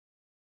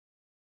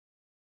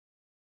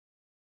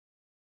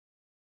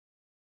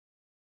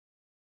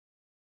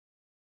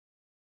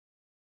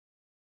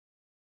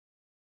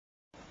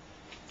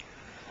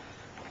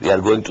We are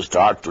going to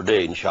start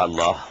today,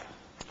 inshallah,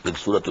 with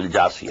Surah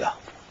Jathiyah.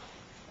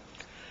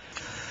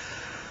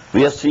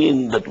 We have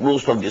seen that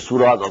most of the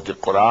surahs of the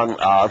Quran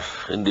are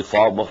in the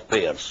form of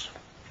pairs.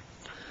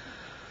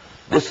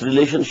 This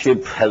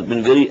relationship has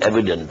been very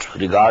evident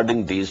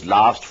regarding these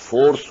last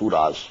 4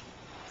 surahs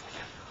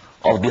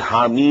of the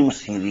Hamim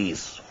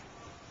series.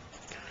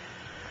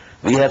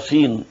 We have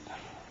seen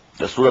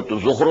the Surah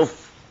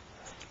Zukhruf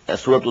and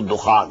Surah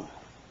Dukhan.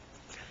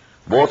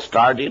 Both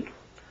started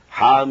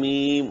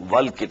Hamim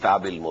wal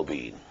Kitabil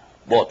Mubin,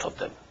 both of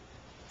them.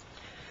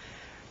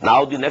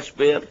 Now the next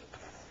pair,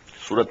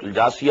 Surah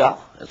Jathiyah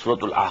and Surah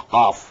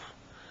Ahqaf,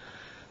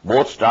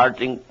 both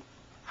starting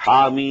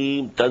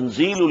Hamim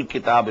Tanzilul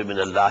Kitab min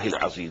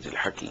Allahil Aziz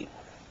al-Hakim.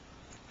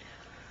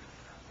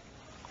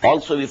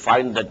 Also we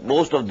find that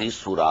most of these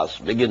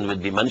surahs begin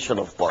with the mention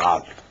of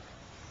Quran.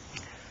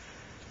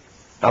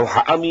 Now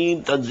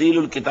Hamim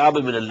Tanzilul Kitab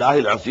min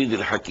Allahil Aziz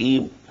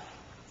al-Hakim,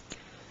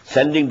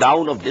 sending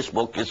down of this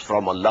book is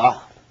from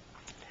Allah,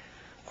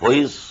 who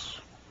is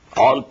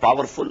all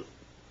powerful,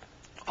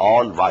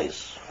 all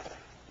wise.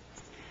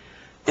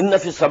 Inna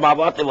fi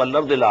samawati wal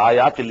ardi la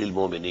ayatin lil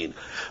mu'minin.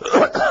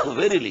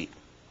 Verily,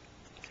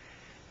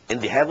 in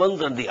the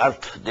heavens and the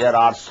earth there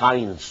are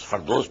signs for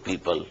those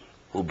people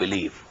who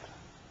believe.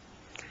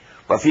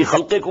 Wa fi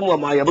khalqikum wa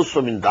ma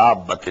yabussu min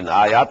dabbatin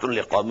ayatun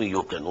liqawmin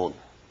yuqinun.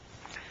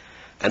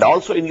 And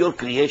also in your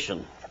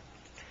creation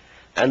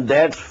and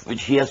that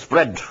which He has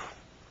spread,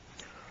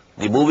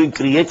 the moving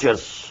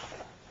creatures,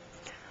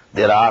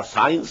 there are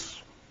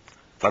signs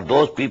for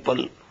those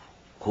people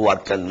who are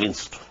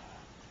convinced.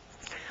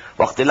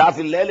 وَاخْتِلَافِ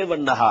اللَّيْلِ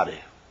وَالنَّهَارِ.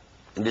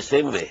 In the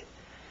same way,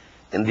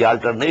 in the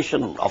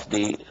alternation of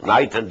the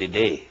night and the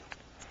day.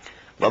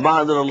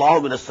 وَمَا أَنزَلَ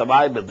اللَّهُ مِنَ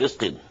السَّمَاءِ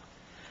بِرِزْقٍ.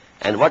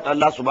 And what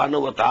Allah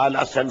subhanahu wa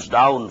ta'ala sends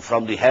down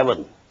from the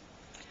heaven,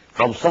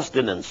 from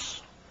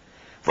sustenance.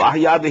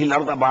 فَأَحْيَا بِهِ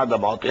الْأَرْضَ بَعْدَ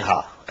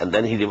مَوْتِهَا. And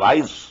then He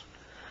revives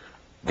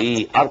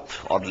the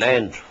earth or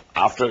land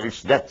after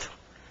its death.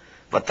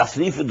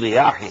 وَتَصْرِيفِ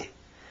الرِّيَاحِ.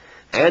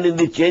 And in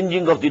the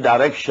changing of the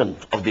direction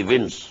of the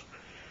winds.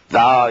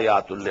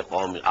 آيَاتٌ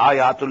لِقَوْمٍ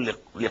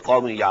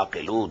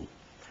يَعْقِلُونَ.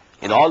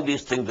 In all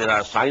these things there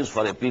are signs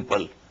for a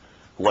people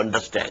who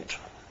understand.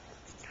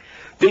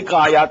 تِلْكَ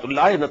آيَاتُ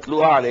اللَّهِ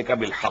نَتْلُوهَا عَلَيْكَ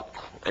بِالْحَقِّ.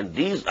 And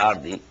these are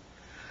the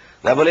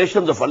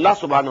revelations of Allah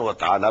subhanahu wa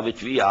ta'ala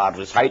which we are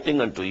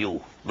reciting unto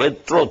you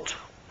with truth,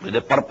 with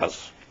a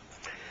purpose.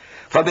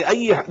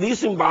 فَبِأَيِّ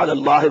حَدِيثٍ بَعْدَ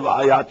اللَّهِ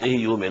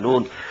وَآيَاتِهِ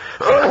يُؤْمِنُونَ.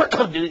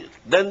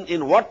 Then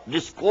in what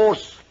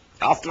discourse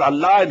after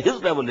Allah and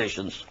His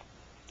revelations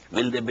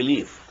will they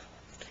believe?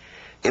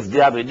 If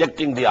they are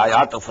rejecting the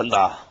ayat of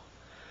Allah,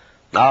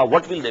 now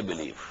what will they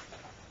believe?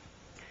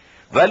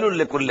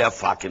 وَيْلٌ لِكُلِّ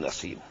أَفَّاكٍ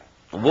أَثِيمٍ.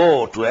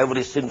 Woe to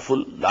every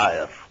sinful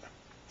liar.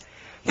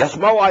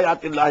 يَسْمَعُ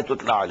آيَاتِ اللَّهِ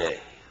تُتْلَى عَلَيْهِ.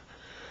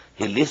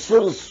 He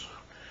listens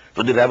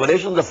to the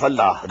revelations of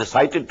Allah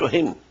recited to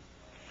him.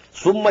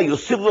 ثُمَّ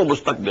يُصِرُّ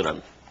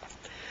مُسْتَكْبِرًا.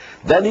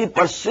 Then he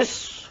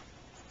persists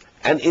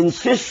and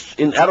insists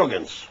in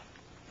arrogance.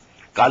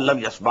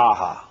 كَأَلَّمْ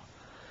يَسْمَعْهَا.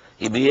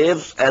 He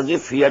behaves as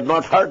if he had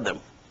not heard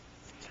them.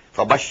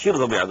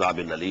 فَبَشِّرْهُ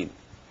بِعَذَابٍ أَلِيمٍ.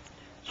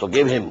 So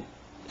give him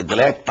a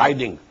glad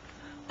tiding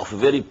of a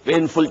very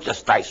painful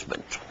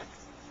chastisement.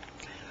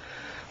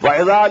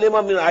 وَإِذَا عَلِمَ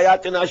مِنْ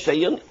آيَاتِنَا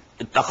شَيْئًا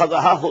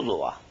اتَّخَذَهَا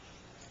هُزُوًا.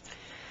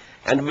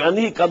 And when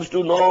he comes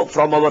to know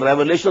from our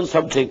revelation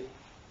something,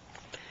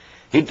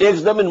 he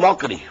takes them in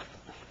mockery.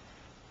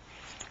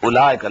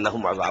 أُولَٰئِكَ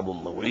لَهُمْ عَذَابٌ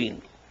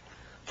مُّهِينٌ.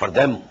 For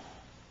them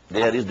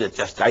there is the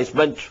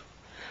chastisement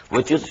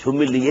which is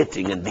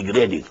humiliating and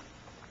degrading.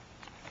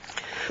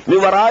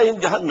 مِنْ وَرَائِهِمْ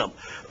جَهَنَّمْ.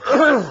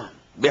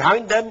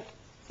 Behind them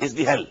is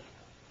the hell.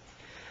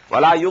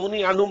 وَلَا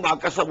يُغْنِي عَنْهُمْ مَا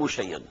كَسَبُوا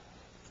شَيْئًا.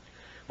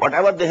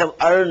 Whatever they have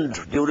earned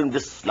during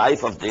this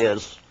life of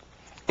theirs,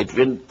 it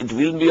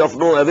will be of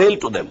no avail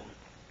to them.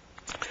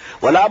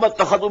 وَلَا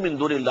مَتَّخَذُوا مِنْ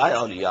دُونِ اللَّهِ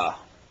أَوْلِيَاءَ.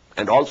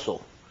 And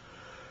also,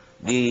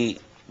 the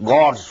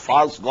gods,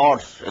 false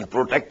gods and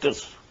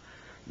protectors,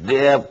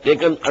 they have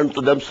taken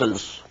unto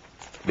themselves,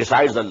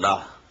 besides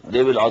Allah,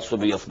 they will also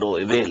be of no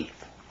avail.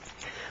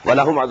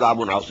 وَلَهُمْ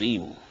عَذَابٌ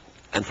عَظِيمٌ.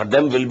 And for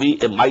them will be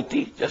a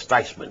mighty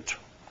chastisement.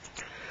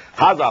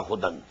 هَذَا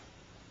هُدًى.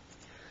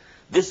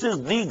 This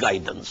is the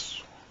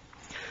guidance.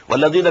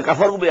 وَالَّذِينَ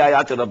كَفَرُوا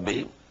بِآيَاتِ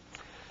رَبِّهِمْ.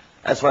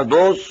 As for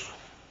those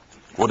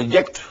who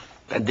reject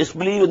and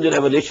disbelieve in the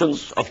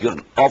revelations of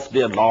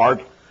their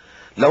Lord,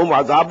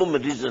 لَهُمْ عَذَابٌ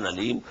مِّن رِجْزٍ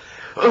أَلِيمٌ.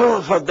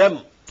 For them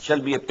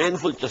shall be a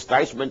painful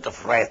chastisement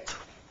of wrath.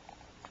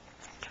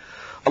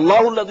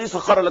 اللَّهُ الَّذِي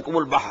سَخَّرَ لَكُمُ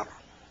الْبَحْرَ.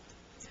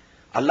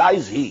 Allah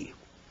is He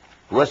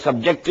who has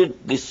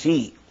subjected the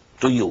sea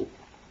to you.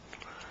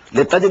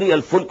 لِتَجْرِيَ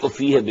الْفُلْكُ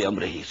فِيهِ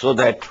بِأَمْرِهِ. So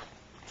that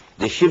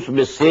the ships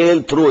may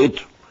sail through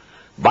it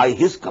by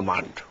His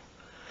command.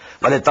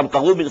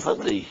 وَلِتَبْتَغُوا مِنْ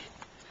فَضْلِهِ.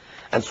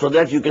 And so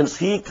that you can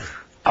seek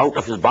out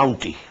of His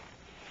bounty.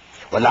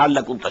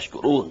 وَلَعَلَّكُمْ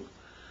تَشْكُرُونَ.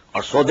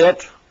 Or so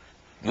that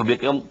you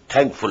become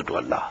thankful to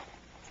Allah.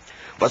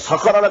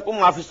 وَسَخَّرَ لَكُمْ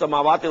مَا فِي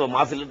السَّمَاوَاتِ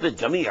وَمَا فِي الْأَرْضِ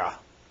جَمِيعًا.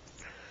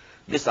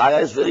 This ayah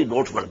is very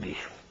noteworthy.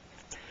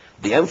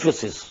 the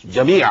emphasis,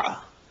 Jathiyah.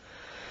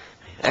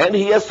 And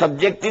he has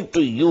subjected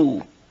to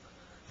you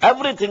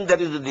everything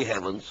that is in the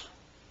heavens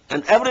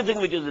and everything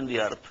which is in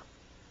the earth.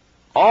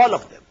 All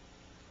of them.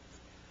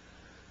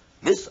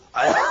 This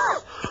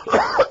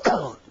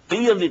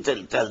clearly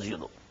tells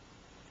you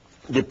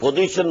the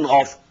position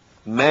of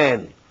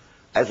man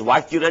as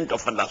vicegerent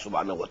of Allah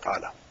subhanahu wa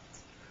ta'ala.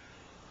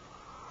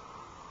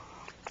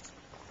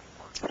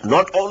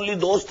 Not only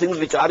those things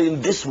which are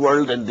in this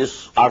world and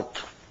this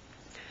earth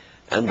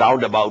and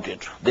round about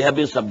it, they have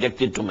been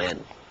subjected to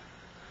man.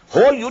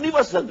 Whole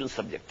universe has been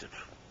subjected.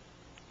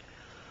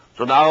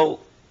 So now,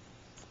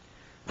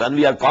 when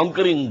we are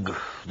conquering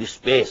the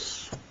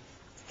space,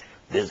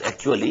 this is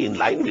actually in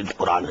line with the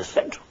Quran has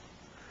said.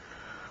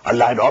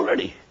 Allah had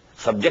already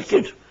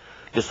subjected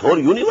this whole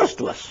universe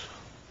to us.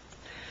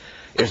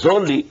 It's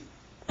only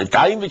the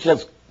time which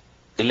has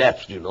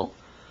elapsed,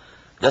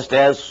 just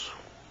as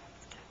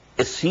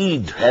a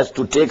seed has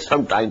to take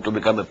some time to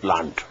become a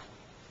plant.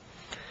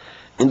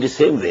 In the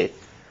same way,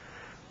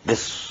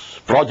 this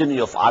progeny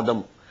of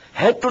Adam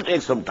had to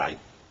take some time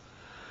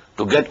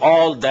to get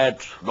all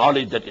that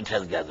knowledge that it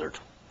has gathered.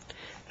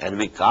 And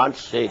we can't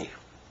say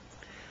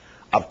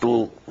up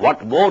to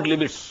what more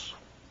limits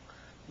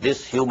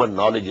this human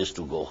knowledge is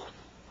to go.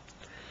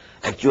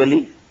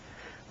 Actually,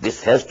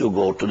 this has to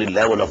go to the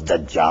level of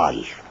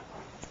Dajjal.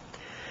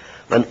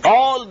 When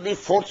all the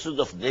forces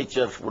of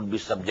nature would be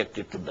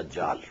subjected to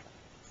Dajjal,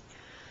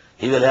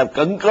 he will have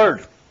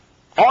conquered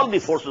all the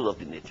forces of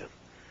the nature.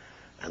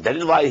 And that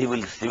is why he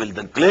will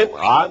then claim,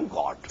 I am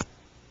God.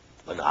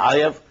 When I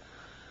have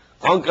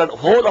conquered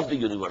whole of the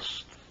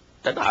universe,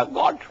 then I am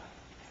God.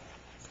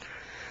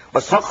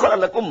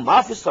 وَسَخَّرَ لَكُمْ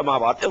مَا فِي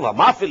السَّمَاوَاتِ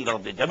وَمَا فِي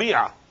الْأَرْضِ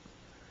جَمِيعًا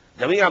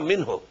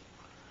مِّنْهُ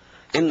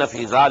إِنَّ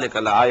فِي ذَلِكَ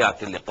لَآيَاتٍ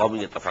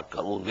لِقَوْمٍ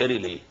يَتَفَكَّرُونَ.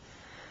 Verily,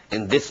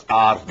 in this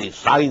are the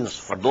signs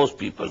for those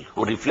people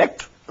who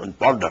reflect and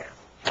ponder.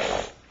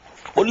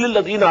 قُلْ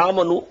لِلَّذِينَ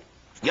آمَنُوا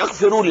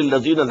يَغْفِرُوا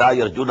لِلَّذِينَ لَا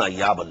يَرْجُونَ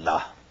أَيَّامَ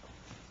اللَّهِ.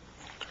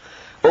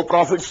 O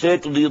Prophet, say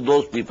to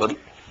those people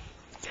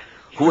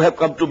who have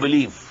come to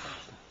believe,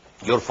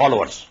 your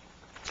followers,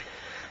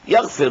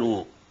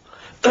 يَغْفِرُوا,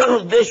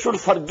 they should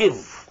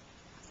forgive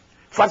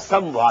for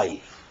some while,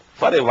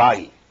 for a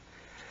while.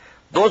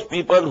 Those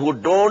people who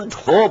don't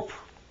hope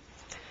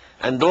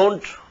and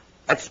don't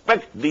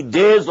expect the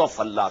days of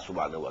Allah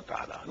subhanahu wa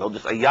ta'ala. Now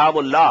this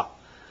Ayyamullah,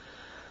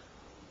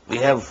 we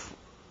have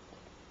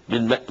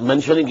been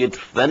mentioning it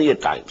many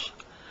times.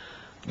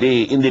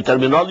 In the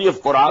terminology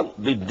of Quran,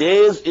 the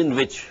days in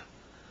which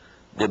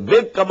the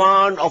big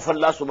command of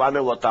Allah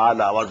subhanahu wa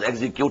ta'ala was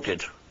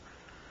executed,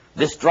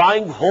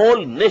 destroying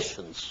whole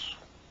nations.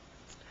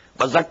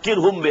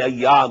 وَذَكِّرْهُمْ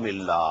بِأَيَّامِ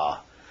اللَّهِ.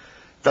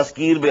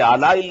 Tazkir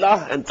bi-ala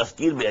illah and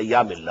tazkir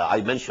bi-ayyam illah.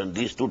 I mentioned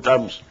these two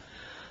terms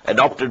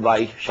adopted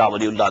by Shah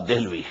Waliullah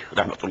Dehlvi,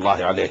 rahmatullahi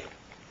alayh.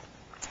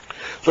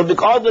 So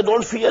because they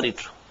don't fear it,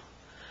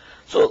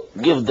 so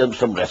give them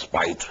some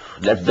respite.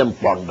 Let them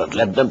ponder,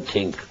 let them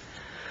think.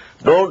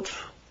 Don't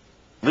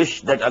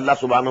wish that Allah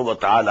subhanahu wa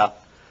ta'ala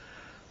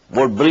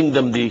would bring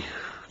them the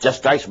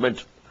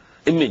chastisement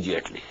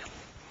immediately.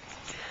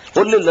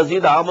 قُلْ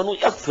لِلَّذِينَ آمَنُوا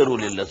يَغْفِرُوا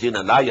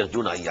لِلَّذِينَ لَا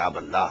يَرْجُونَ أَيَّامَ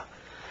اللَّهِ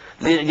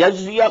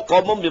لِيَجْزِيَ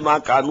قَوْمًا بِمَا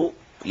كَانُوا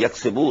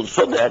يَكْسِبُونَ.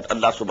 So that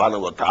Allah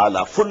subhanahu wa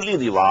ta'ala fully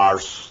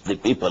rewards the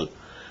people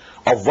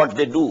of what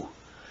they do.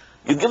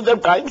 You give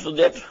them time so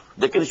that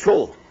they can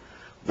show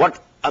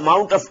what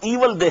amount of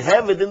evil they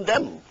have within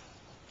them.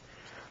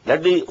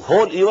 Let the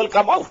whole evil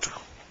come out.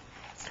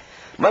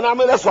 مَنْ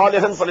عَمِلَ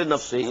صَالِحًا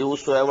فَلِنَفْسِهِ.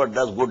 Whosoever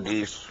does good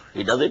deeds,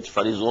 he does it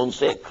for his own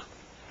sake.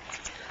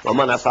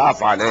 وَمَنْ أَسَاءَ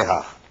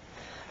فَعَلَيْهَا.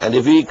 And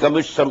if he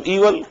commits some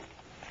evil,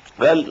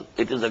 well,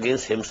 it is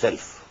against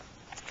himself.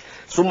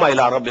 ثُمَّ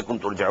إِلَىٰ رَبِّكُمْ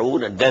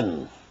تُرْجَعُونَ. And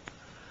then,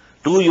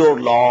 to your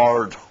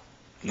Lord,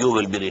 you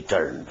will be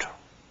returned.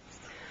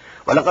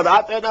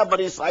 وَلَقَدْ آتَيْنَا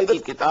بَنِي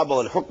إِسْرَائِيلَ الْكِتَابَ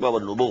وَالْحُكْمَ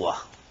وَالنُّبُوَّةَ.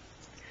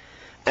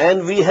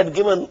 And we had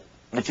given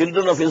the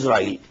children of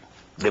Israel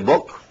the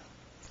book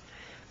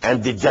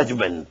and the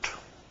judgment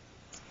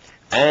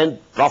and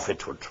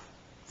prophethood.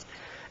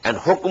 And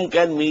hukum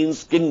can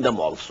means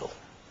kingdom also.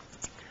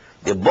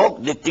 The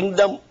book, the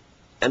kingdom,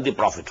 and the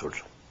prophethood.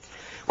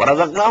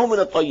 وَرَزَقْنَاهُمْ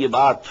مِنَ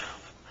الطَّيِّبَاتِ.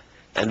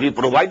 And we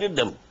provided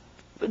them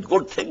with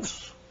good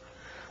things.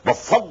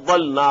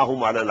 وَفَضَّلْنَاهُمْ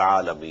عَلَى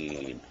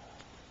الْعَالَمِينَ.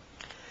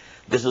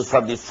 This is for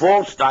the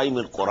fourth time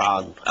in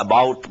Quran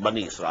about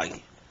Bani Israel.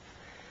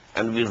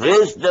 And we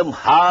raised them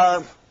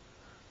higher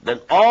than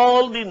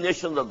all the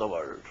nations of the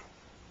world.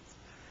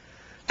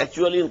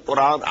 Actually in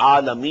Quran,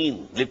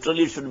 Alameen,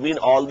 literally it should mean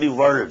all the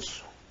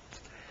worlds.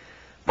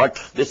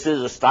 But this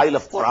is a style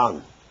of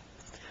Quran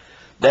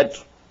that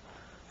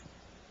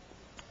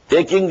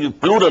taking the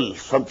plural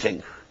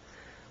something,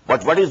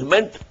 but what is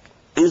meant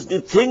is the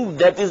thing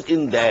that is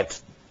in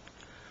that.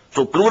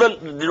 So plural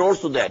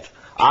denotes to that.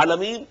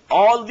 Alameen,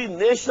 all the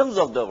nations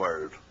of the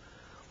world,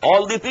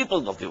 all the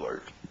peoples of the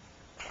world.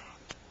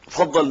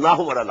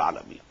 فَضَّلْنَاهُمْ عَلَى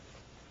الْعَالَمِينَ.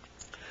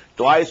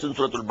 Twice in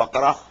Surah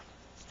Al-Baqarah,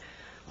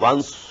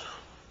 once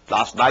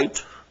last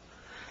night,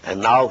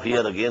 and now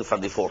here again for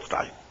the fourth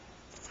time.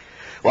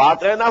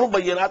 وَآتَيْنَاهُمْ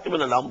بَيِّنَاتٍ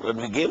مِنَ الْأَمْرِ, and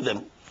we gave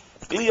them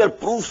clear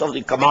proofs of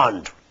the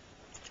command,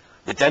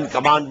 the 10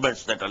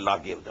 commandments that Allah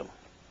gave them.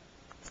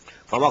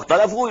 فَمَا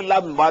اخْتَلَفُوا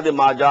إِلَّا مِنْ بَعْدِ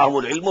مَا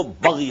جَاءَهُمُ الْعِلْمُ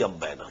بَغْيًا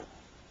بَيْنَهُمْ.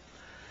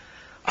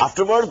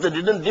 Afterwards they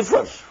didn't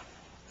differ,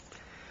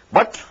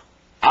 but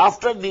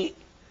after the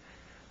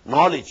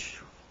knowledge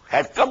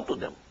had come to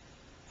them,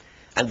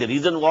 and the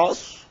reason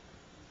was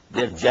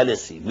their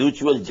jealousy,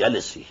 mutual,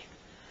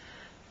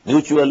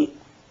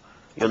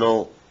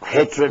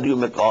 hatred you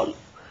may call,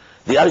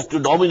 the urge to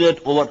dominate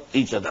over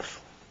each other.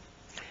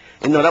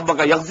 إِنَّ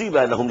رَبَّكَ يَقْضِي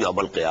بَيْنَهُمْ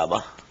يَوْمَ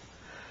الْقِيَامَةِ.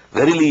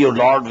 Verily your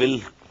Lord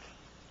will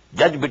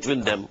judge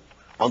between them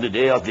on the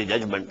day of the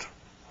judgment,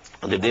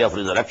 on the day of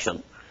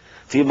resurrection.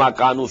 فِيمَا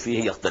كَانُوا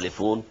فِيهِ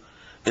يَخْتَلِفُونَ,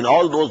 in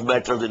all those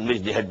matters in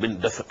which they had been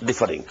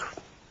differing.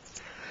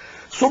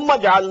 ثُمَّ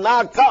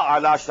جَعَلْنَاكَ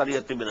عَلَى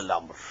شَرِيَةٍ مِنَ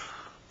الْأَمْرِ.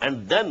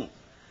 And then,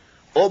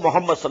 O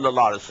Muhammad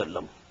sallallahu alaihi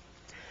wasallam,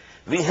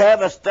 we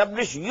have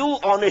established you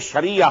on a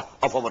Sharia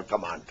of our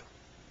command.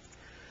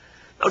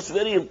 Now it's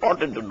very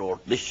important to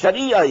note, the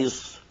Sharia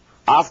is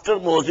after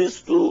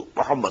Moses to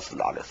Muhammad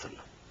sallallahu alaihi wasallam.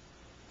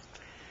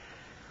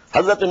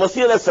 Hazrat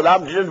Masih alayhi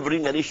salam didn't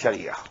bring any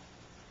Sharia.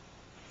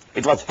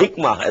 It was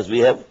hikmah, as we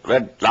have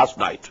read last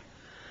night.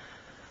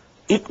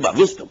 Hikmah,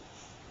 wisdom,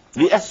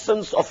 the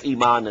essence of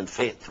Iman and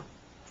faith.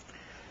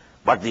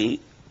 But the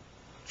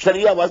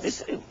Sharia was the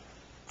same.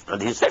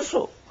 And he said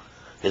so.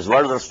 His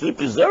words are still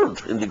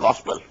preserved in the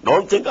gospel.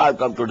 Don't think I've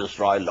come to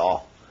destroy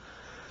law.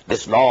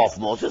 This law of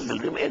Moses will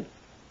remain.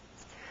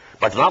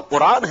 But now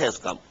Quran has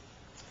come.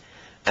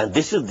 And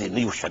this is the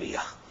new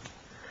Sharia.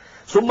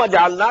 ثُمَّ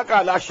جَعَلْنَاكَ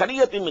عَلَى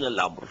شَرِيَةٍ مِنَ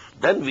الْأَمْرِ.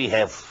 Then we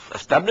have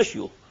established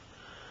you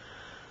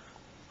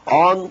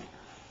on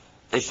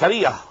the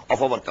Sharia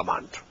of our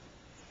command.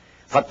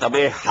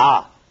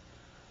 فَاتَّبِعْهَا.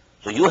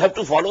 So you have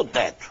to follow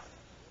that.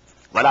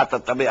 وَلَا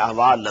تَتَّبِعْ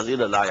أَهْوَاءَ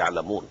الَّذِينَ لَا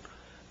يَعْلَمُونَ.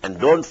 And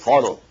don't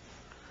follow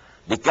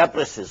the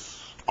caprices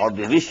or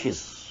the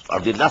wishes or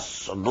the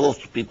lusts of those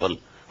people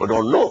who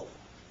don't know.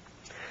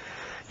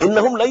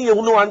 إِنَّهُمْ لَن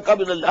يُغْنُوا عَنْكَ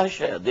مِنَ اللَّهِ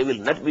شَيْئًا. They will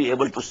not be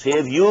able to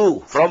save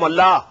you from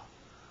Allah.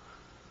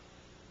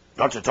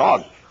 Not at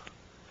all.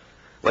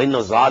 وَإِنَّ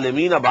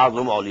الظَّالِمِينَ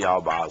بَعْضُهُمْ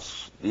أَوْلِيَاءُ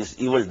بَعْضٍ. These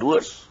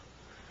evildoers,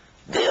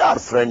 they are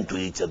friends to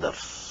each other.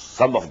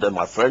 Some of them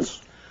are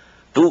friends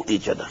to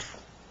each other.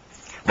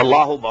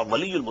 وَاللَّهُ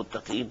وَلِيُّ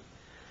الْمُتَّقِينَ.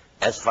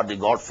 As for the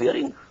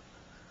God-fearing,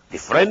 the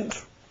friend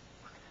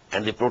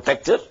and the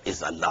protector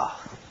is Allah.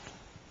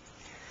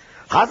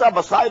 هَذَا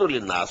بَصَائِرُ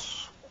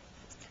لِلنَّاسِ.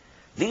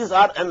 These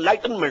are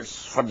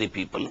enlightenments for the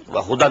people.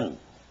 وَهُدًى,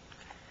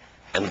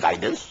 and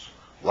guidance.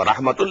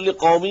 وَرَحْمَةٌ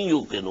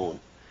لِقَوْمٍ يُوقِنُونَ,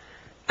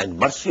 and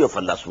mercy of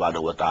Allah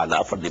subhanahu wa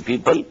ta'ala for the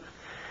people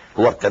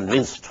who are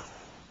convinced.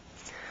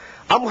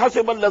 أَمْ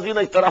حَسِبَ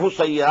الَّذِينَ اجْتَرَحُوا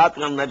السَّيِّئَاتِ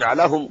أَن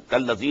نَجْعَلَهُمْ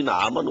كَالَّذِينَ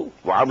آمَنُوا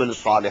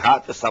وَعَمِلُوا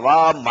الصَّالِحَاتِ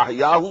سَوَاءً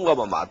مَحْيَاهُمْ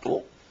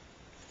وَمَمَاتُهُمْ.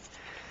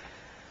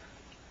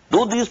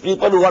 Do these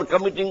people who are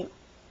committing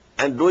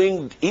and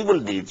doing evil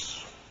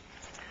deeds,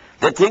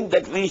 they think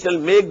that we shall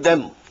make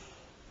them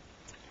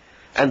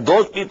and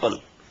those people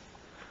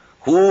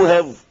who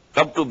have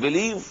come to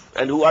believe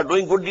and who are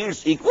doing good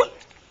deeds equal?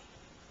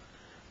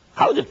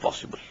 How is it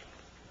possible?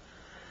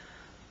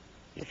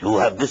 You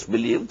have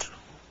disbelieved,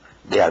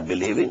 they are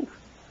believing.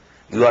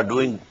 You are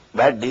doing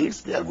bad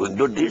deeds, they are doing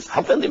good deeds.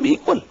 How can they be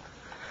equal?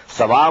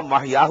 Sawam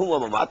mahyahu wa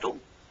mamatum.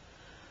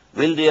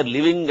 Will their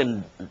living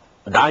and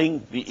dying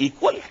be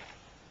equal?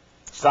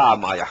 Sa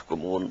ma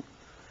yahkumun.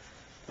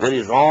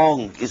 Very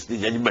wrong is the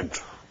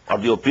judgment or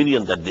the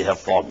opinion that they have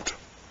formed.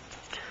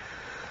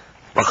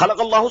 وَخَلَقَ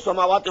اللَّهُ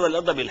السَّمَاوَاتِ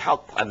وَالْأَرْضَ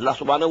بِالْحَقِّ. Allah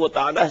subhanahu wa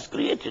ta'ala has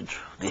created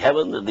the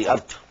heaven and the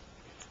earth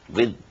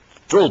with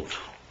truth.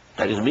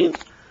 That is means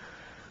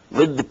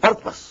with the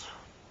purpose.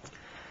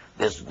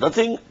 There's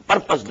nothing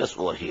purposeless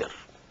over here.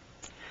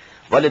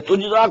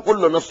 وَلِتُجْزَى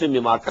كُلُّ نَفْسٍ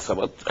بِمَا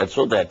كَسَبَتْ. And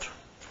so that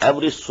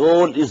every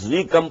soul is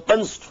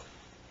recompensed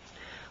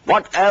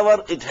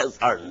whatever it has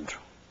earned.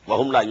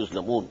 وَهُمْ لَا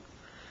يُظْلَمُونَ.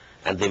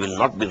 And they will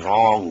not be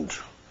wronged.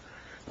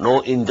 No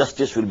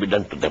injustice will be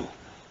done to them.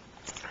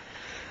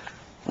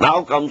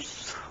 Now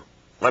comes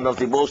one of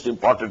the most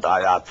important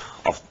ayat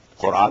of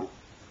Quran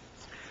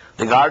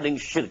regarding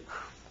shirk,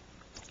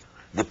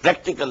 the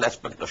practical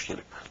aspect of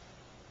shirk.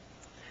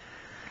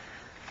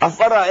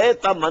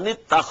 أَفَرَأَيْتَ مَنِ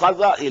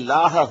اتَّخَذَ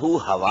إِلَٰهَهُ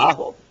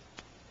هَوَاهُ.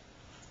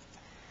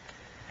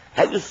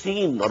 Have you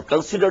seen or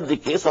considered the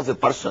case of a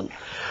person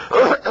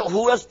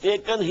who has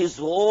taken his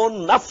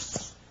own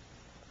nafs?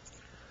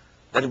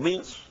 That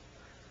means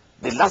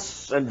the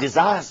lusts and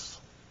desires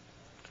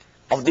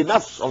of the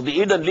nafs, of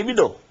the id and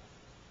libido,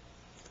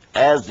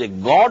 as a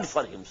god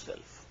for himself.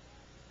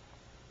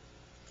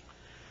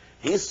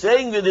 He is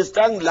saying with his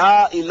tongue,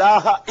 La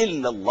ilaha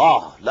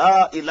illallah,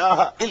 La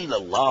ilaha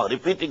illallah,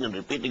 repeating and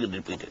repeating and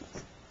repeating.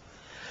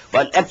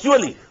 While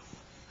actually,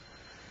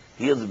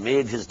 he has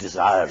made his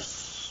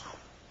desires,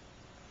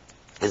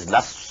 his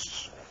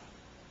lusts,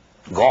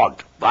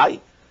 God. Why?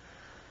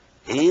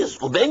 He is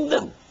obeying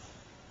them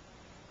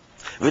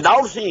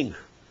without seeing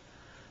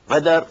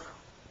whether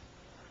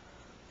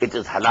it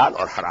is halal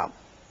or haram.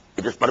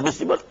 It is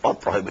permissible or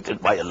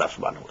prohibited by Allah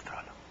subhanahu wa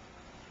ta'ala.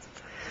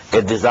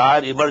 A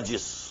desire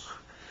emerges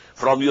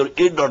from your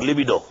id or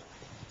libido,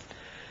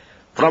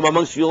 from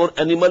amongst your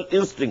animal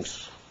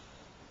instincts,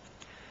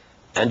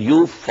 and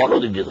you follow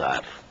the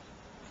desire.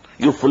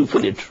 You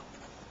fulfill it.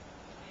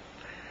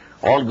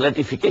 All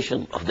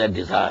gratification of that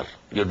desire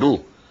you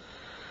do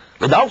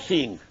without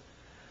seeing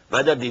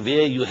whether the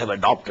way you have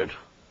adopted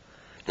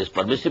is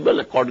permissible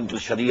according to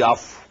Sharia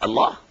of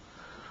Allah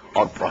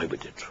or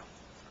prohibited.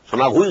 So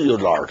now who is your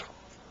Lord?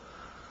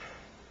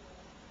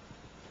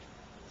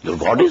 Your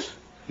God is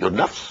your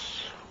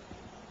nafs.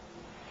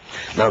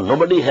 Now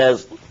nobody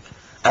has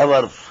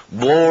ever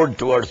bowed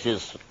towards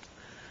his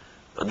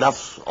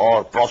nafs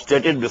or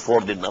prostrated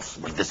before the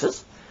nafs, but this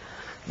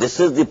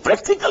is the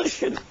practical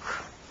shirk.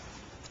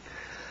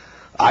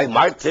 I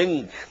might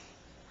think,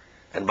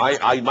 and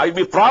I might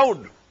be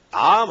proud,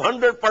 I'm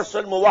 100%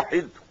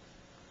 muwahid.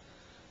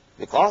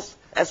 Because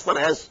as far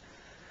as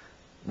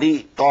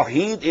the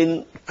Tawheed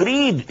in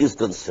creed is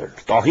concerned,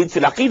 Tawheed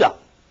fil Aqidah,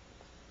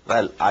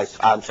 well, I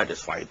am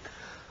satisfied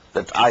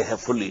that I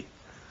have fully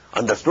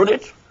understood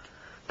it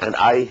and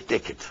I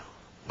take it.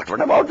 But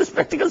what about this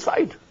practical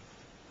side?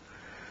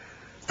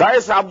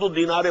 Ta'is abdul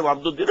dinar wa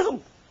abdul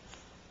dirham.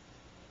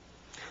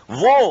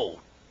 Woe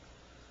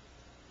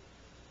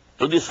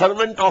to the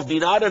servant of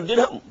dinar and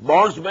dirham,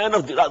 bondsman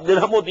of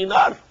dirham or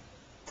dinar.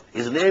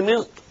 His name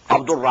is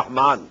Abdul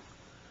Rahman.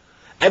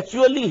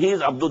 Actually, he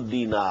is Abdul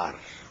Dinar.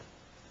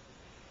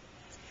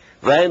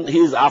 When he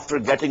is after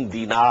getting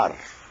dinar,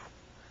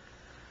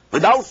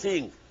 without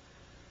seeing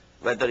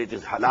whether it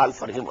is halal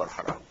for him or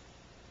haram.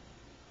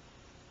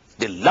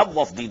 The love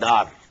of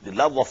dinar, the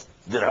love of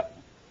dirham,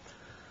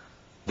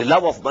 the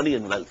love of money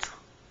and wealth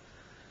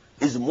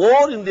is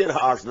more in their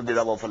hearts than the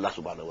love of Allah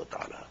subhanahu wa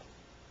ta'ala.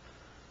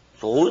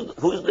 So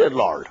who is their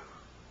Lord?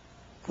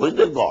 Who is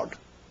their God?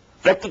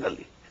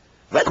 Practically,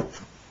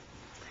 wealth.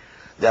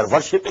 They are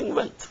worshipping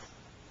wealth.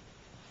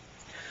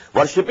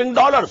 Worshipping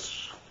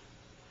dollars,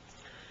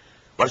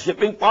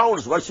 worshipping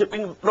pounds,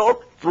 worshipping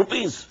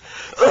rupees,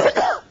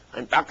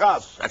 and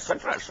takas,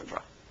 etc.,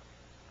 etc.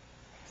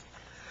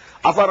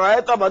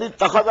 أَفَرَأَيْتَ مَنِ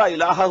اتَّخَذَ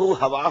إِلَٰهَهُ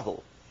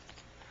هَوَاهُ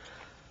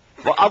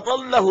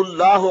وَأَضَلَّهُ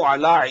اللَّهُ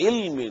عَلَىٰ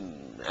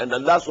عِلْمٍ. And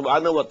Allah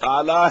subhanahu wa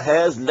ta'ala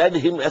has led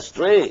him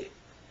astray,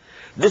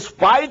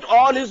 despite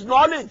all his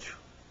knowledge.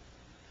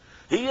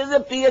 He is a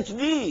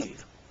PhD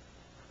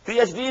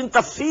in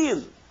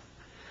tafsir.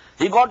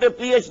 He got a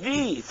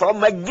PhD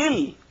from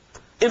McGill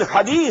in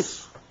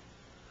hadith,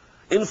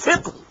 in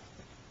fiqh.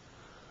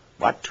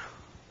 But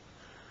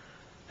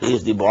he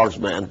is the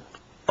bondsman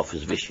of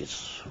his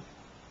wishes.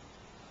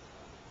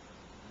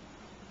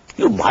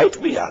 You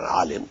might be an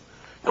alim,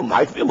 you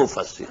might be a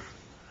mufassir,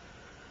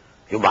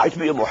 you might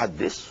be a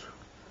muhaddis,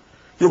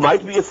 you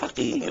might be a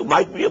faqih, you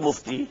might be a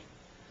mufti,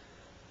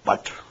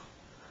 but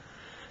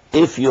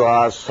if you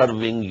are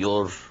serving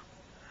your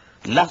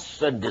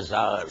lusts and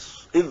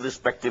desires,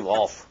 irrespective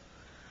of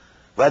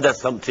whether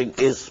something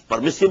is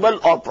permissible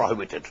or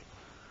prohibited,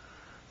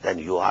 then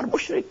you are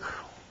mushrik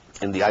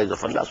in the eyes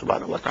of Allah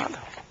subhanahu wa ta'ala.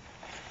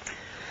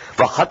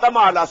 وَخَتَمَ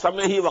عَلَى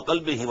سَمْعِهِ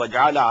وَقَلْبِهِ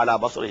وَجَعَلَ عَلَى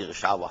بَصَرِهِ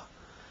غِشَاوَةً.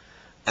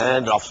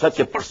 And of such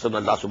a person,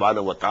 Allah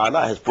subhanahu wa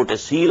ta'ala has put a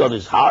seal on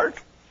his heart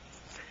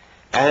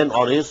and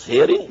on his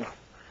hearing,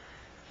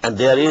 and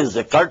there is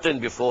a curtain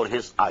before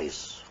his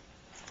eyes.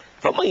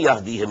 فَمَنْ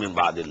يَهْدِيهِ مِنْ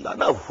بَعْدِ اللَّهِ.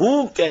 Now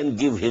who can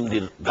give him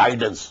the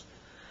guidance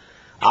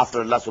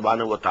after Allah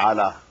subhanahu wa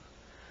ta'ala,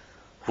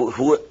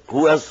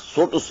 who has,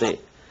 so to say,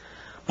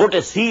 put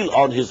a seal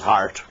on his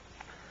heart?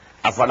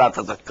 أَفَلَا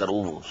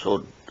تَذَكَّرُونَ.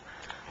 So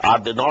are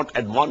they not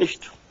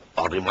admonished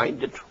or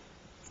reminded?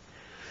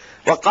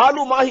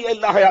 وَقَالُوا مَا هِيَ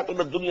إِلَّا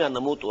حَيَاتُنَا الدُّنْيَا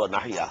نَمُوتُ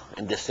وَنَحْيَا.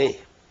 And they say,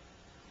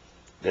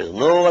 there is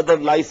no other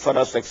life for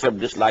us except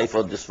this life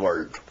of this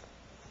world.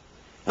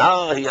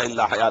 مَا هِيَ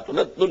إِلَّا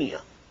حَيَاتُنَا الدُّنْيَا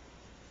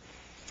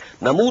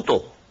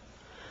نَمُوتُ.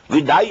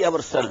 We die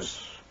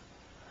ourselves.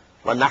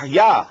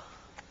 وَنَحْيَا.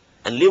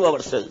 And live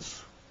ourselves.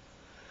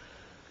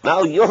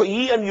 Now,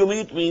 yuhyi and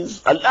yumit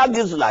means Allah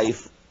gives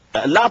life,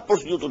 Allah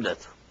puts you to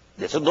death.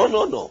 They said,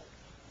 no.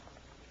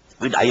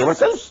 We die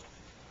ourselves.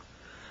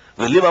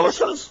 We live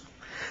ourselves.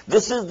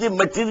 This is the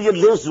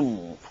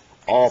materialism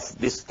of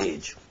this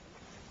age.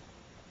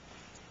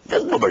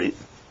 There's nobody.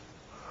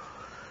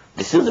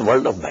 This is the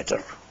world of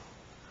matter.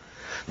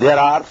 There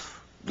are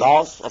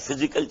laws of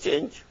physical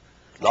change,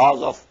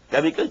 laws of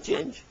chemical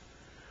change.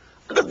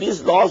 Under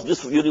these laws,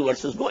 this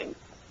universe is going.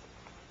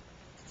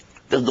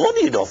 There's no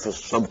need of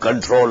some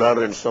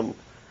controller and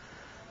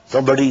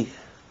somebody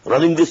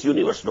running this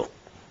universe. No.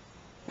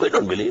 We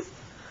don't believe.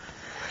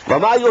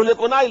 وَمَا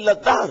يُهْلِكُنَا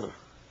إِلَّا الدَّهْرُ.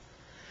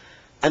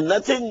 And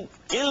nothing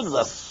kills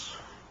us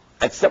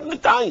except the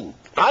time.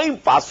 Time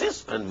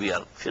passes and we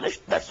are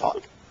finished. That's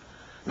all.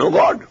 No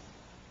God.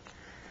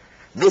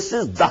 This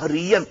is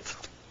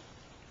dahriyat.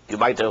 You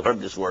might have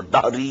heard this word,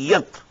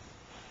 dahriyat.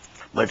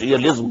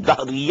 Materialism,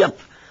 dahriyat.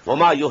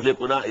 وَمَا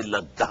يُهْلِكُنَا إِلَّا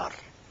الدَّهْرُ.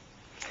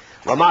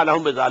 وَمَا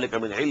لَهُمْ بِذَلِكَ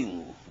مِنْ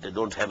عِلْمٍ. They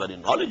don't have any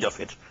knowledge of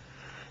it.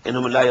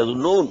 إِنْهُمْ لَا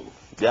يَظُنُّونَ.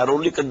 They are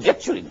only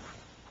conjecturing,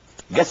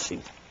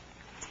 guessing.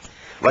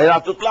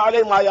 وَإِذَا تُتْلَى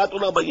عَلَيْهِمْ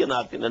آيَاتُنَا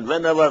بَيِّنَاتٍ, and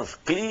whenever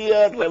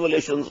clear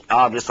revelations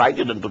are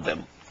recited unto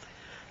them,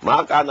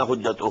 مَا كَانَ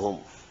حُجَّتُهُمْ,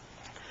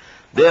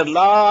 their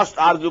last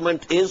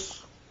argument is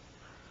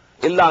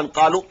إِلَّا أَنْ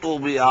قَالُوا ائْتُوا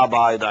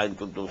بِآبَائِنَا إِن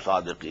كُنتُمْ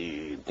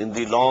صَادِقِينَ. In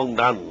the long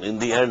run, in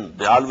the end,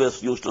 they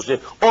always used to say,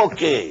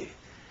 okay,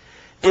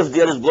 if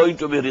there is going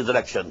to be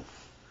resurrection,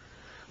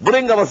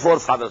 bring our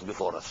forefathers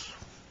before us.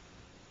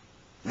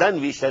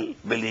 Then we shall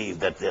believe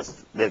that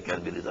there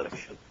can be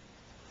resurrection.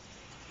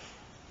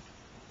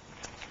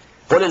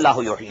 قُلِ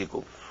اللَّهُ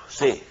يُحْيِيكُمْ,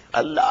 say,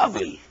 Allah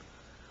will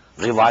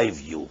revive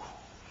you.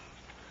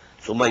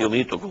 ثُمَّ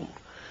يُمِيتُكُمْ,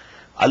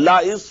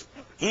 Allah is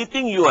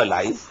keeping you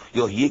alive,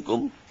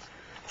 يُحْيِيكُمْ,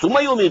 ثُمَّ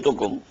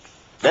يُمِيتُكُمْ,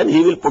 then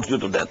He will put you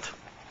to death.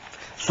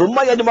 ثُمَّ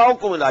يَجْمَعُكُمْ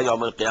إِلَى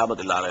يَوْمِ الْقِيَامَةِ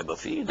لَا رَيْبَ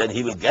فِيهِ, then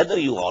He will gather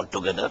you all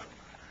together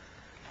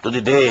to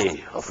the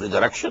day of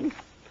resurrection,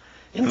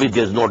 in which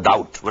there is no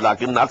doubt.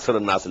 وَلَكِنَّ أَكْثَرَ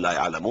النَّاسِ لَا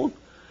يَعْلَمُونَ,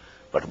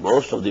 but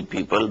most of the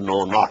people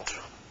know not.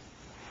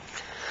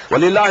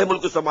 وَلِلَّهِ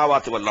مُلْكُ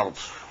السَّمَاوَاتِ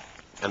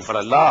وَالْأَرْضِ, and for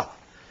Allah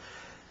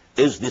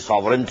is the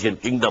sovereignty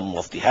and kingdom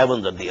of the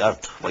heavens and the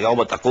earth.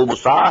 وَيَوْمَ تَقُومُ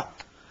السَّاعَةُ,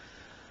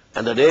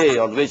 and the day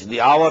on which the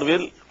hour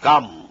will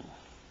come.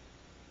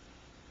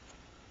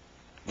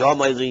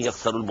 يَوْمَئِذٍ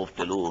يَخْسَرُ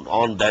الْمُبْطِلُونَ,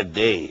 on that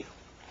day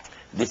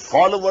the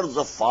followers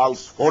of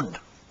falsehood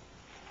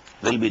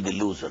will be the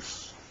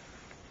losers.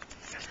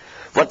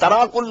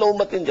 وَتَرَى كُلَّ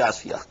أُمَّةٍ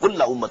جَاثِيَةٍ, كُلَّ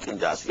أُمَّةٍ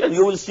جَاثِيَةٍ, and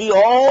you will see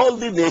all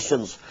the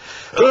nations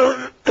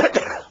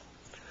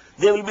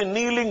they will be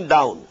kneeling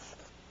down.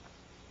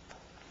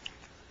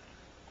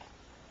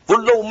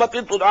 كُلُّ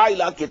أُمَّةٍ تُدْعَى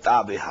إِلَى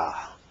كِتَابِهَا,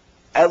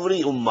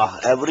 every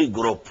ummah, every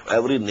group,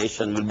 every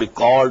nation will be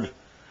called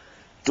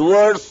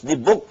towards the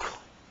book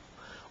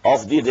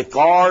of the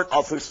record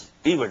of its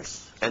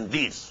events and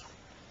deeds.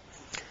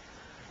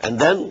 And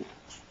then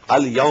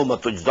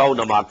الْيَوْمَ تُجْزَوْنَ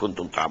مَا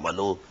كُنْتُمْ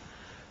تَعْمَلُونَ,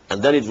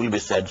 and then it will be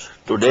said,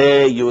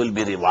 today you will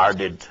be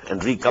rewarded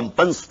and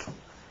recompensed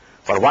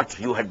for what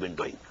you had been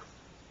doing.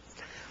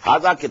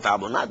 هَذَا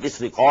كِتَابُنَا,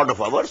 this record of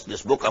ours,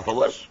 this book of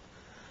ours,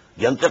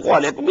 يَنْطِقُ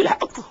عَلَيْكُمْ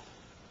بِالْحَقِّ,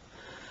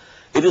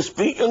 it is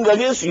speaking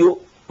against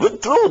you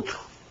with truth.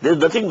 There is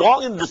nothing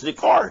wrong in this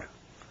record.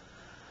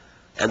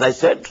 As I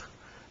said,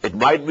 it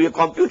might be a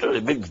computer,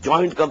 a big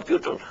joint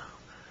computer.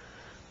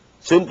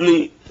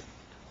 Simply,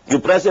 you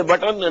press a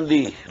button and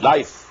the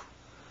life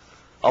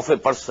of a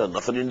person,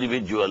 of an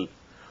individual,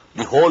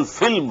 the whole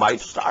film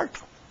might start.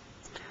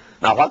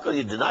 Now, how can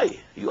you deny?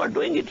 You are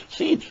doing it.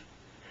 See it.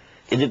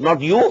 Is it not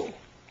you?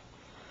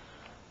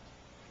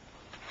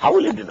 How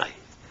will you deny?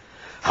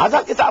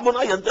 هذا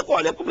كتابنا ينطق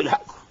عليكم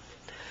بالحق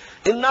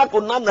إنا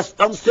كنا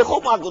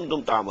نستنسخ ما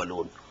كنتم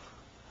تعملون.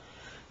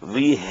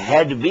 We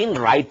had been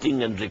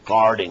writing and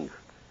recording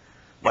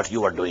what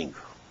you are doing.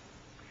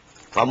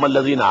 فَأَمَّا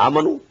الَّذِينَ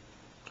آمَنُوا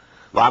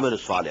وَعَمِلُوا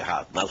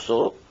الصَّالِحَاتِ, now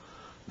so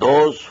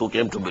those who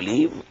came to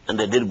believe and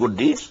they did good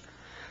deeds,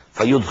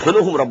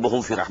 فَيُدْخِلُهُمْ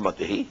رَبُّهُمْ فِي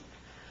رَحْمَتِهِ,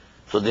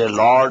 so their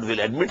Lord will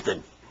admit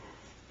them,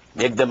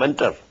 make them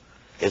enter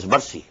His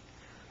mercy.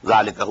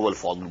 ذَلِكَ هُوَ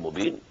الْفَوْزُ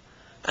الْمُبِينُ,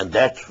 and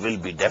that will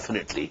be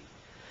definitely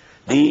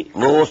the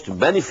most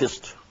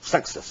manifest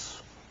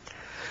success.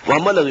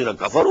 وَأَمَّا الَّذِينَ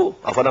كَفَرُوا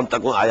أَفَلَمْ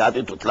تَكُنْ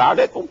آيَاتِي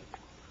تُتْلَى عَلَيْكُمْ,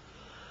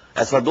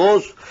 as for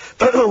those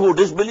who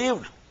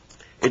disbelieved,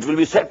 it will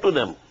be said to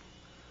them,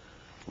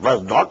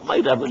 was not my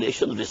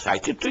revelation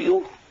recited to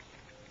you?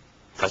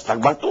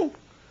 فَاسْتَكْبَرْتُمْ,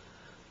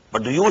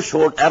 but you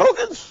showed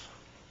arrogance.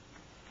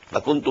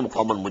 لَكُنْتُمْ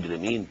قَوْمًا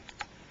مُجْرِمِينَ,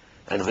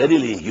 and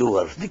verily you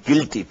are the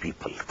guilty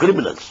people,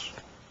 criminals.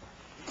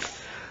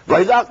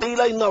 وَإِذَا قِيلَ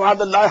إِنَّ وَعْدَ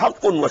اللَّهِ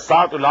حَقٌّ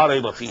وَالسَّاعَةُ لَا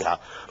رَيْبَ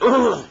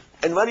فِيهَا,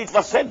 and when it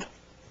was said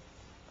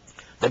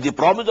that the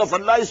promise of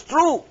Allah is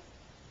true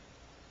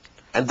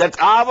and that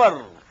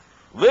hour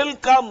will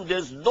come, there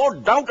is no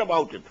doubt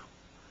about it.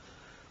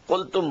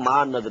 قُلْتُمْ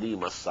مَا نَدْرِي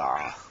مَا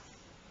السَّاعَةُ,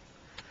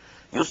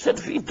 you said,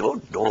 we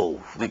don't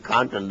know, we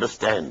can't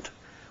understand.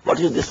 What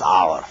is this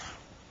hour?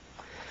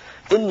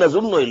 إِن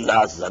نَظُنُّ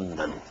إِلَّا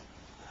ظَنًّا,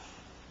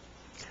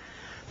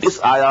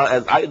 this ayah,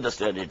 as I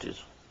understand it,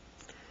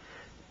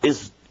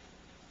 is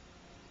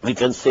we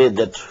can say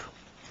that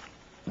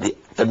the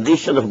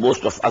condition of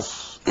most of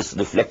us is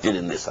reflected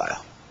in this ayah.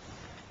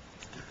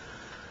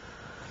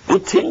 You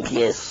think,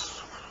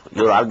 yes,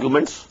 your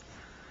arguments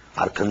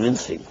are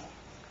convincing.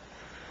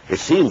 It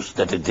seems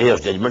that the day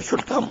of judgment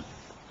should come.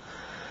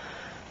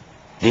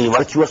 The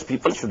virtuous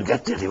people should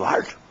get their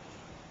reward.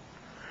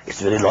 It's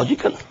very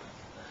logical.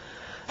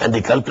 And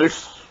the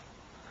culprits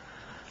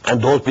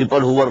and those people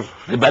who were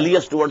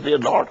rebellious towards their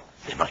Lord,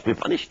 they must be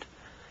punished.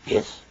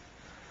 Yes.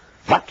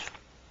 But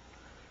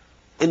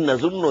in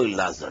nazunnu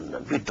illa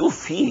zannan, we do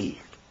feel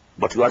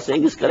what you are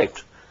saying is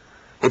correct.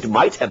 It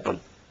might happen.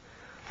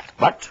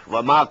 But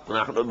وَمَا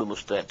نَحْنُ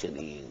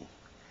بِمُسْتَيْقِنِينَ,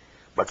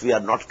 but we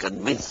are not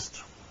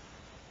convinced.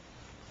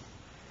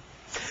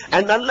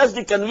 And unless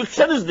the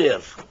conviction is there,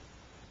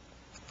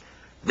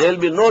 there will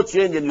be no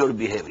change in your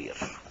behavior.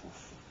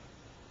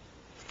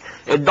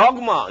 A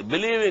dogma,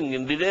 believing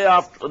in the day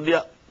after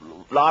the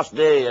last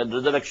day and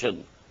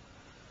resurrection,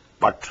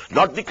 but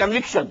not the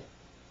conviction.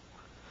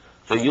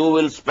 So you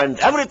will spend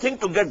everything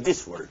to get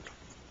this world.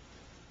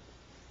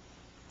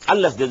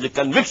 unless there's a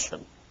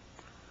conviction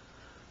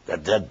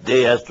that that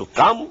day has to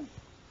come,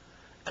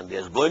 and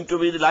there's going to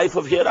be the life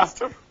of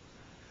hereafter,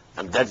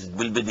 and that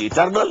will be the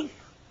eternal,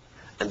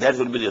 and that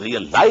will be the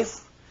real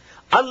life.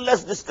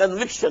 Unless this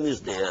conviction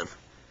is there,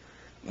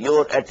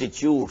 your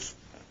attitudes,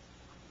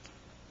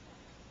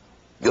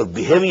 your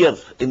behavior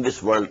in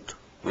this world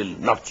will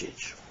not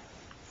change.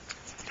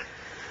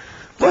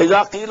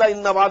 وَإِذَا قِيلَ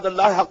إِنَّ وَعْدَ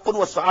اللَّهِ حَقٌّ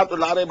وَالسَّاعَةُ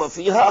لَا رَيْبَ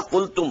فِيهَا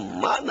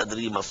قُلْتُمْ مَا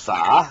نَدْرِي مَا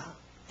السَّاعَةُ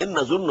إِنْ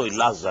نَظُنُّ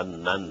إِلَّا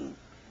ظَنًّا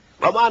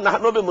وَمَا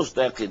نَحْنُ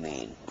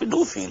بِمُسْتَيْقِنِينَ. We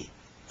do feel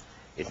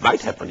it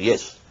might happen,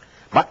 yes,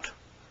 but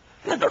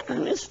we are not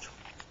convinced.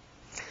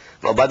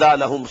 وَبَدَا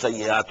لَهُمْ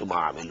سَيِّئَاتُ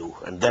مَا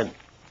عَمِلُوا. And then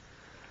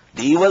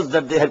the evils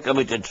that they had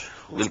committed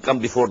will come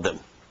before them.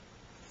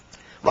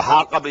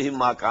 وَحَاقَ بِهِمْ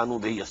مَا كَانُوا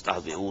بِهِ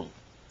يَسْتَهْزِئُونَ.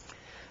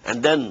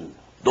 And then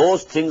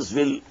those things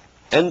will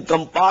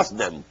encompass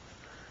them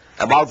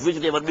about which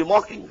they were be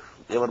mocking.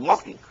 They were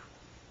mocking.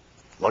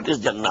 What is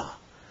Jannah?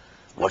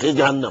 What is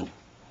Jahannam?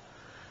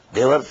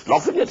 They were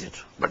laughing at it.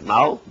 But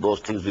now those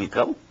things will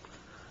come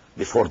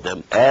before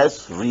them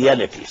as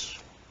realities.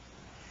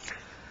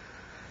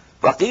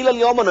 وَقِيلَ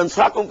الْيَوْمَ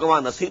نَنْسَاكُمْ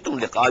كَمَا نَسِيتُمْ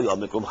لِقَاءَ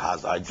يَوْمِكُمْ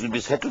هَذَا. It will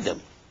be said to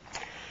them,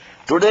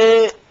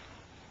 today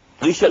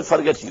we shall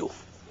forget you,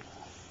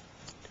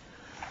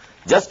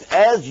 just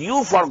as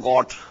you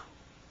forgot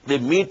the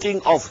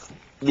meeting of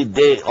the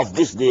day, of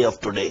this day of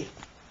today.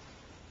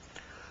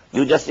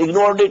 You just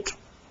ignored it,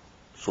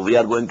 so we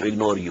are going to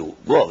ignore you.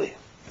 Go away.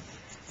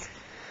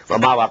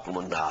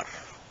 وَمَأْوَاكُمُ النَّارُ.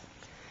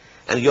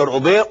 And your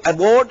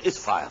abode is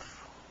fire.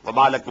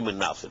 وَمَا لَكُم مِّن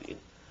نَّاصِرِينَ.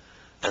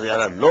 And there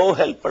are no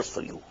helpers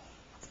for you.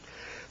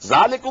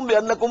 ذَلِكُمْ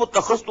بِأَنَّكُمْ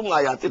اتَّخَذْتُمْ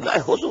آيَاتِ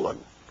اللَّهِ هُزُوًا.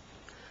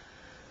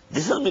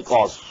 This is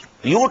because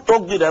you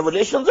took the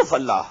revelations of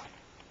Allah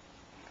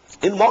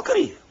in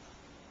mockery.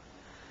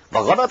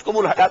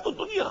 وَغَرَتْكُمُ الْحَيَاةُ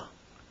الدُّنْيَا.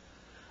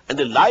 And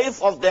the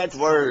life of that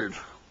world,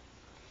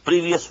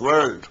 previous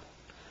world,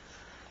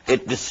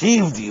 it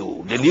deceived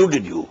you,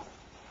 deluded you.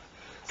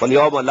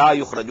 فَالْيَوْمَ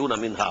لَا يُخْرَجُونَ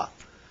مِنْهَا.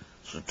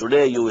 So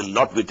today you will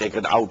not be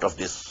taken out of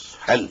this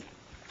hell.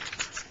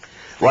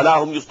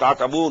 وَلَا هُمْ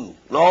يُسْتَعْتَبُونَ.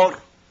 Nor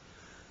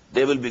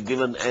they will be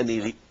given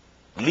any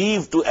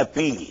leave to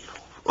appeal.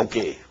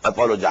 Okay,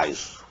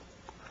 apologize.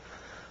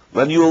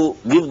 When you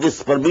give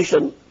this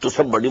permission to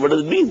somebody, what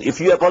does it mean? If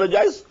you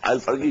apologize, I'll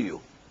forgive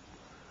you.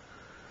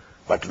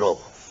 But no,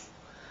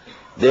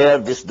 there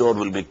this door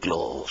will be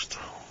closed.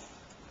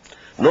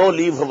 No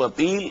leave of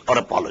appeal or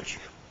apology.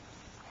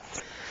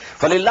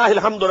 فَلِلَّهِ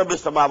الْحَمْدُ رَبِّ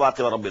السَّمَاوَاتِ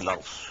وَرَبِّ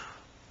الْأَرْضِ.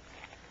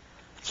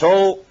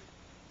 So,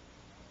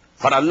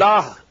 for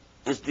Allah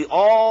is the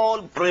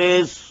all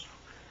praise,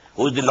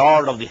 who is the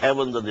Lord of the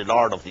heavens and the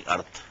Lord of the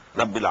earth,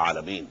 Rabbil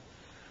Alameen,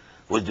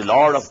 who is the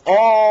Lord of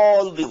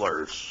all the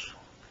worlds.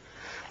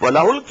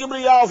 وَلَهُ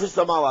الْكِبْرِيَاءُ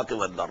فِي السَّمَاوَاتِ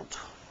وَالْأَرْضِ.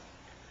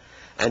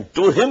 And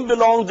to him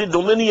belongs the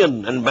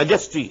dominion and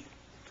majesty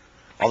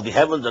of the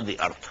heavens and the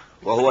earth.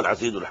 وَهُوَ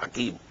الْعَزِيزُ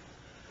الْحَكِيمُ.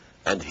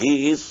 And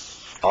he is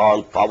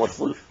all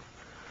powerful,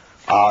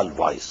 all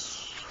wise.